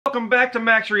Welcome back to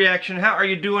Max Reaction. How are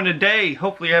you doing today?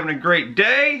 Hopefully you're having a great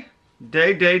day.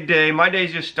 Day. My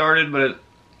day's just started, but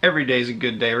every day's a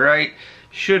good day, right?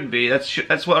 Should be.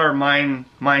 That's what our mind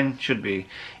should be.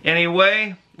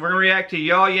 Anyway, we're gonna react to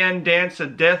Yaw-yan Dance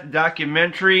of Death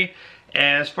documentary.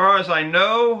 And as far as I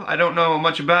know, I don't know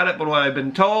much about it, but what I've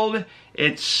been told,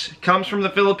 it comes from the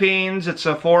Philippines. It's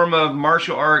a form of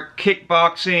martial art,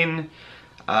 kickboxing.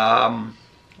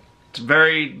 It's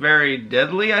very, very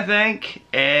deadly, I think.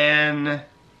 And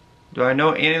do I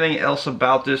know anything else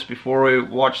about this before we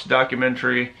watch the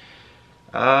documentary?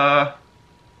 No.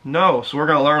 So we're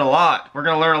gonna learn a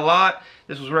lot.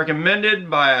 This was recommended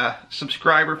by a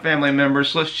subscriber, family member.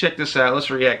 So let's check this out. Let's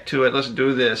react to it. Let's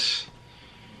do this.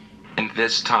 In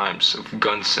these times of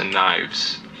guns and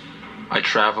knives, I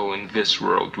travel in this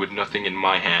world with nothing in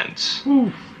my hands.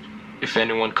 Ooh. If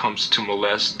anyone comes to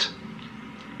molest,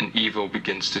 and evil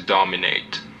begins to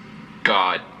dominate,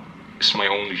 God is my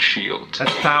only shield.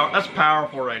 That's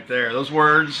powerful right there. Those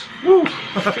words. Woo.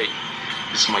 Faith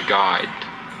is my guide.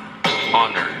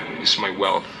 Honor is my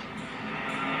wealth.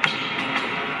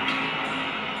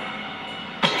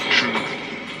 Truth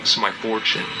is my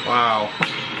fortune. Wow.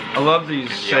 I love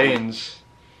these sayings.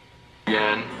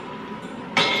 Yaw-yan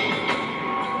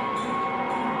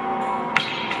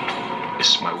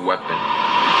is my weapon.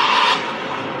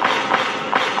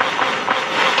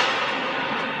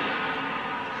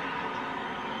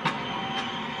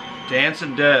 Dance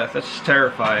of Death. That's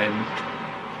terrifying.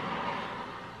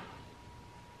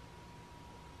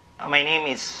 My name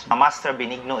is Master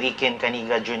Benigno Iken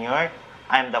Caniga Jr.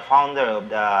 I'm the founder of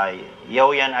the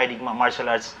Yaw-yan Martial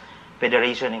Arts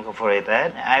Federation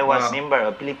Incorporated. I was member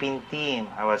of Philippine team.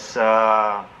 I was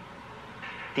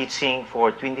teaching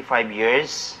for 25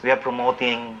 years. We are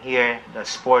promoting here the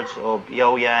sports of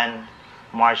Yaw-yan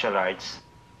martial arts.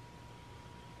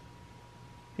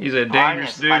 He's a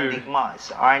dangerous dude. Pandigma is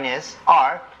arnis.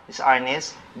 R is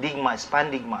arnis. Digma is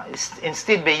pandigma.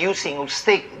 Instead by using of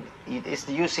stick, it is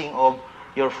the using of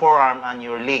your forearm and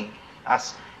your leg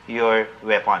as your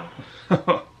weapon.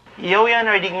 Yaw-yan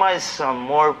or digma is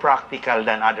more practical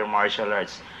than other martial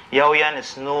arts. Yaw-yan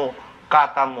is no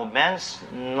kata movements,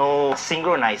 no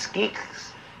synchronized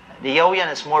kicks. The Yaw-yan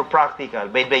is more practical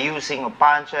by the using of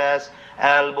punches,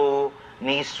 elbow,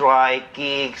 knee strike,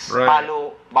 kicks,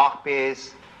 palo, back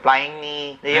piece, flying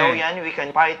knee. The Yaw-yan we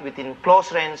can fight within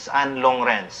close range and long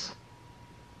range.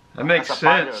 That makes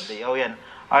sense. Of the Yaw-yan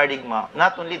Ardigma,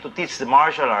 not only to teach the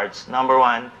martial arts, number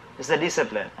one, is the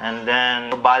discipline. And then,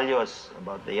 values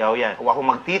about the Yaw-yan. Kung ako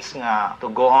mag-teach nga, to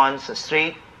go on sa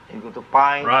street, you go to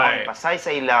find, pasay sa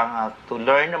ilang, to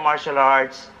learn the martial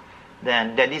arts,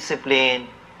 then the discipline,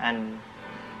 and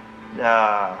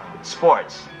the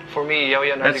sports. For me,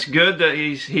 Yaw-yan. That's good that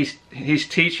he's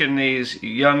teaching these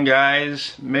young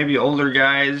guys, maybe older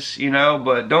guys, you know,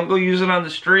 but don't go use it on the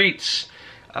streets.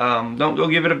 Don't go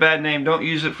give it a bad name. Don't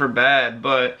use it for bad.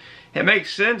 But it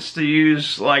makes sense to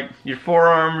use like your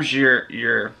forearms,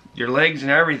 your legs,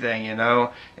 and everything, you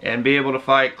know, and be able to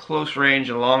fight close range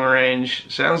and long range.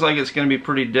 Sounds like it's going to be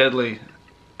pretty deadly.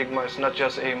 Stigma is not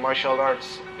just a martial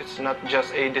arts. It's not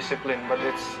just a discipline, but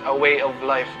it's a way of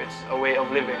life. It's a way of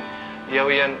living.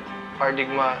 Yaw-yan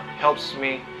Paradigma helps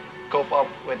me cope up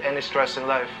with any stress in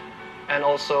life and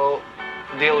also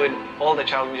deal with all the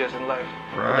challenges in life.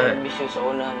 Right. Ang bisyo sa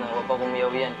una nga wapa kong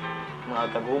Yaw-yan,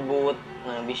 mga kagubot,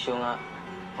 mga bisyo nga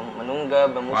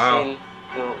manunggab, musil.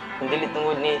 So, kung dili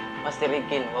tungod ni Master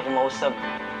Iken, wako mausap,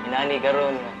 inani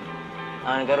karon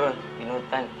nga, karon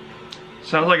pinutan.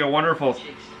 Sounds like a wonderful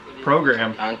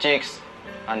program. Ang chicks,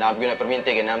 ang naabyo na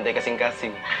perminti, ganamtay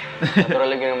kasing-kasing. Natural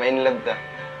lang yung ma-inlove ta.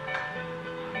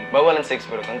 Bawal ang sex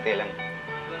pero konti lang.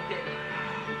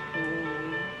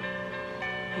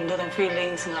 Hindot ang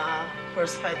feelings nga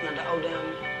first fight na daog na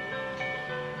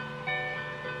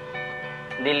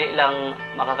Dili lang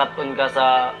makakatun ka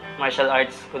sa martial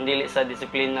arts, kundi sa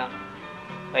disiplina.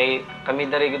 Kay kami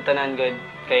dari gud tanan gud,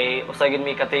 kay usa gid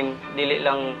mi ka team, dili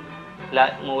lang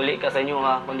muuli ka sa inyo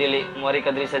ha, kundi muari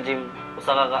ka diri sa gym,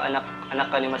 usa ka anak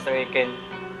ka ni Master Iken.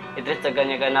 Idris sa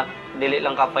kanya anak, dili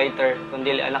lang ka fighter,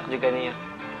 kundi anak jud kaniya.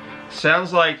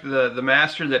 Sounds like the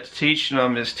master that's teaching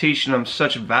them is teaching them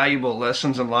such valuable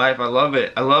lessons in life. I love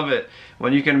it. I love it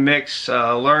when you can mix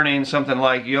learning something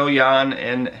like Yaw-yan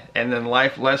and then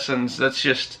life lessons. That's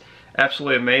just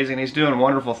absolutely amazing. He's doing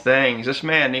wonderful things. This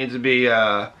man needs to be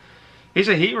he's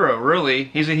a hero, really.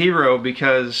 He's a hero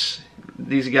because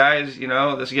these guys, you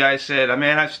know, this guy said,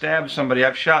 man, I've stabbed somebody,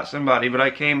 I've shot somebody, but I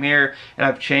came here and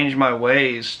I've changed my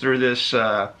ways through this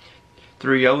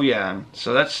through Yaw-yan.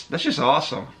 So that's just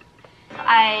awesome.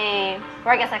 I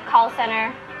work as a call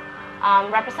center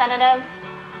representative.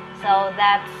 So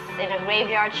that's in a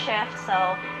graveyard shift.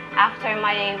 So after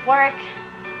my work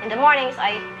in the mornings,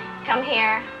 I come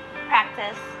here,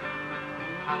 practice.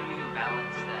 How do you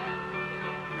balance that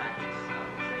practice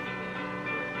training?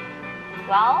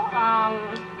 Well,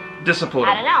 Discipline.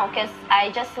 I don't know, because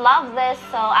I just love this.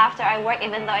 So after I work,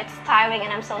 even though it's tiring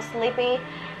and I'm so sleepy,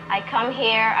 I come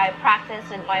here, I practice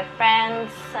with my friends.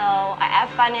 So I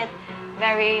find it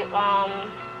very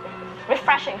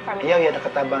refreshing for me. Yaw-yan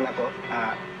nakatabang ako,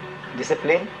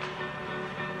 discipline.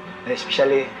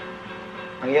 Especially,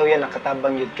 ang yaw-yan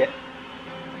nakatabang yun kay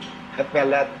help me a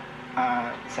lot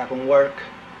sa akong work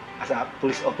as a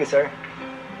police officer.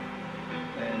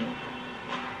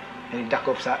 And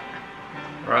dakop sa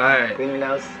Right.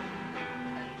 criminals.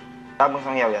 Tabang sa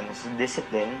yaw-yan is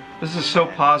discipline. This is so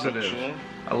positive. Teaching,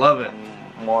 I love it.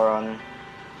 and more on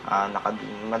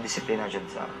madisiplina dyan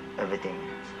sa everything.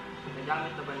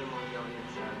 Nagamit na ba ni mong yaw-yan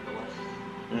sa gawas?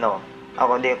 No.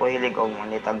 Ako di ako hilig og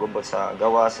manitagubot sa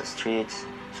gawas, sa streets.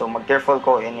 So mag-careful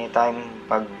ko anytime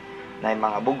pag na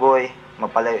mga bugoy,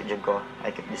 magpalayo jud ko. I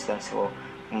keep distance ko.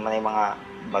 Kung may mga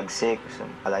bagsik, so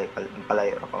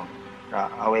palayo ako.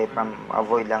 Away from,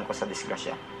 avoid lang ko sa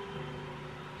disgrasya.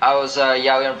 I was a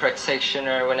yaw-yan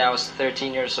practitioner when I was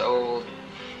 13 years old.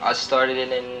 I started it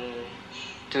in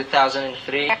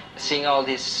 2003. Seeing all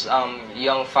these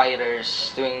young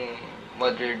fighters doing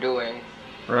what they're doing.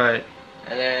 Right.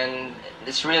 And then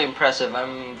it's really impressive.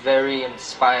 I'm very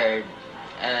inspired.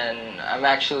 And I'm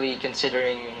actually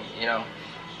considering,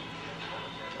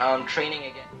 training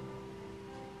again.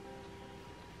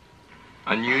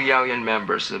 A new yaw-yan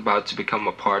member is about to become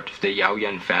a part of the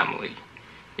yaw-yan family.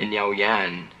 In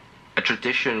yaw-yan, a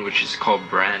tradition which is called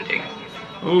branding,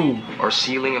 or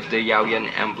sealing of the yaw-yan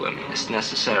emblem, is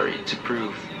necessary to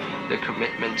prove the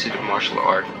commitment to the martial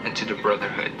art and to the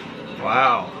brotherhood.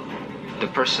 Wow. The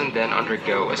person then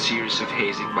undergo a series of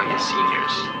hazing by his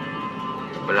seniors.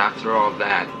 But after all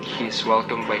that, he is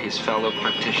welcomed by his fellow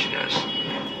practitioners,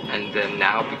 and then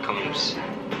now becomes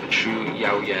a true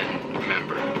yaw-yan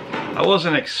member. I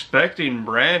wasn't expecting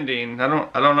branding. I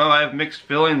don't know. I have mixed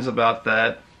feelings about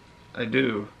that. I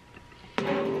do.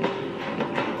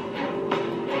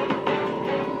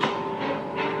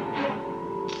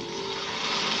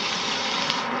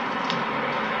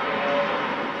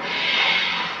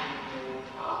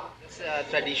 It's a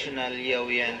traditional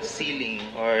yaw-yan sealing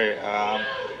or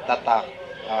tatak.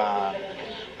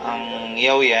 Ang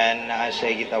yaw-yan na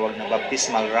siya gitawag na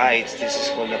baptismal rites. This is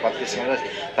called the baptismal rites.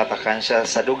 Tatakan siya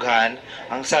sa dughan.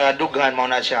 Ang sa dughan mao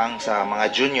na siya ang sa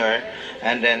mga junior,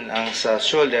 and then ang sa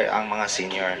shoulder ang mga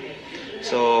senior.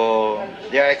 So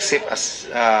they are accept as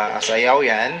a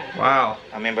yaw-yan. Wow.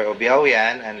 A member of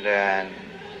yaw-yan, and then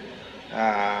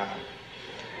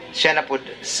siya na pud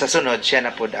sa sunod siya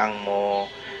na pud ang mo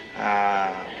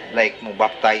mo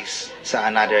baptize sa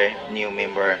another new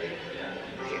member.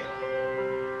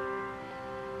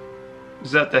 Is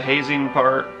that the hazing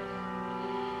part?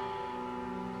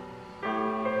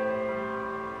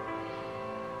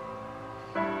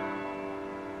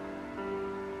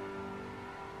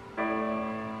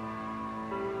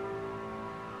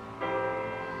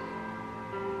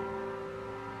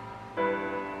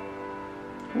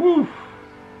 Woo!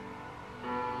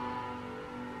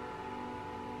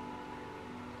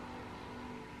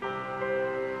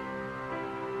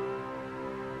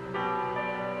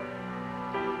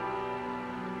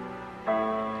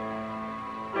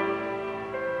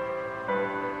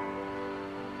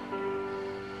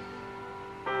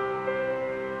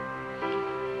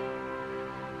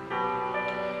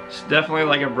 It's definitely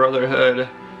like a brotherhood.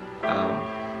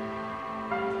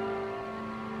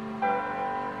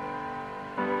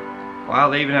 Wow,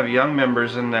 they even have young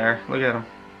members in there. Look at them.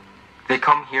 They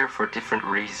come here for different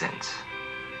reasons.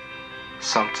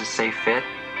 Some to stay fit,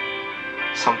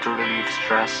 some to relieve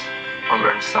stress or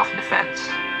learn self-defense,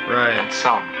 Right. and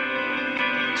some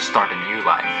to start a new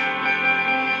life.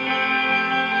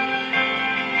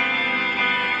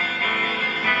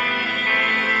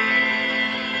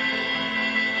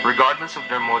 Regardless of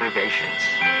their motivations,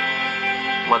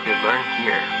 what they learn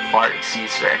here far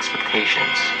exceeds their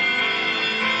expectations.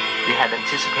 They had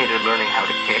anticipated learning how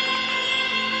to kick,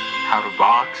 how to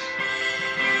box,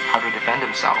 how to defend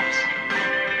themselves.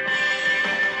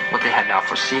 What they had not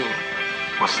foreseen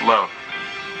was love,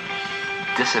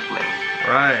 discipline,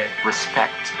 Right.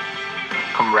 respect,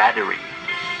 camaraderie,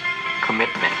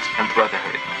 commitment, and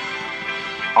brotherhood,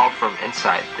 all from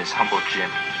inside this humble gym.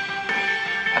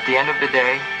 At the end of the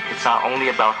day, it's not only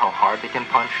about how hard they can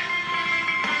punch,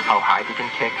 how high they can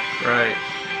kick, Right.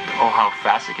 or how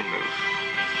fast they can move.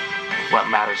 What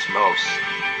matters most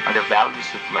are the values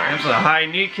they've learned, That's a high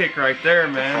knee kick right there,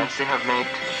 the man. friends they have made,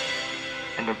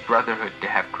 and the brotherhood they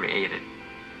have created.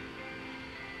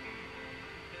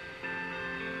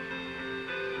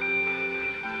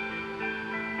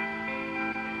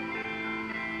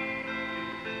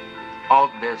 All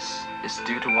this is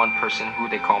due to one person who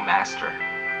they call Master,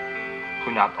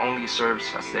 who not only serves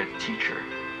as their teacher,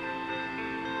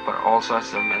 but also as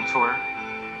their mentor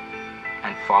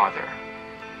and father.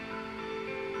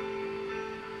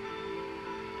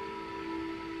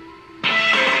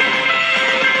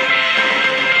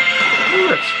 Ooh,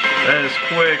 that is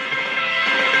quick.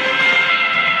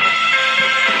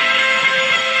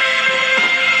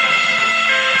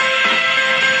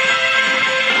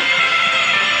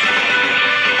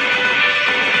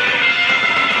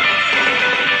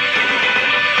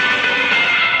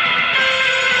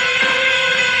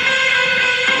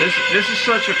 This is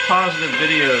such a positive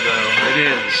video, though. It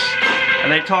is.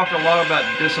 And they talked a lot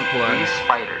about discipline. These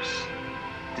fighters,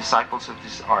 disciples of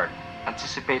this art,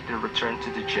 anticipate their return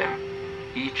to the gym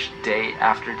each day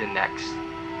after the next,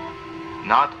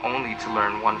 not only to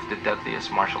learn one of the deadliest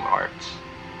martial arts,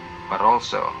 but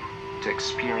also to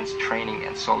experience training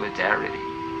and solidarity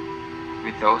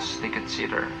with those they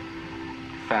consider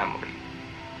family.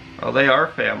 Well, they are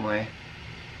family.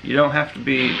 You don't have to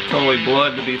be totally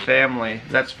blood to be family,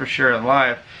 that's for sure in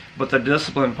life. But the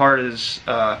discipline part is,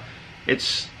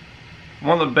 it's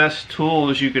one of the best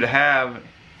tools you could have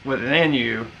within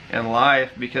you in life,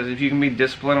 because if you can be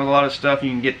disciplined with a lot of stuff, you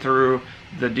can get through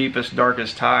the deepest,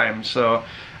 darkest times. So,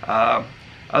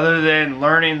 other than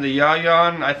learning the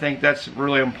yaw-yan, I think that's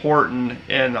really important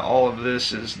in all of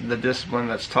this, is the discipline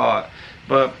that's taught.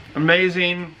 But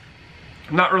amazing.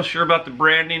 I'm not real sure about the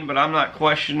branding, but I'm not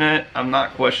questioning it. I'm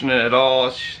not questioning it at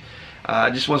all. I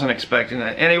just wasn't expecting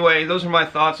it. Anyway, those are my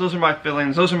thoughts. Those are my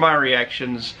feelings. Those are my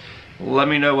reactions. Let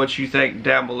me know what you think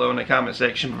down below in the comment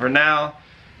section. For now,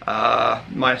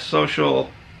 my social,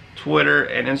 Twitter,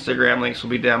 and Instagram links will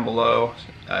be down below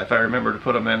if I remember to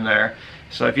put them in there.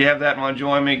 So if you have that and want to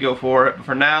join me, go for it. But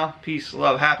for now, peace,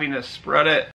 love, happiness. Spread it.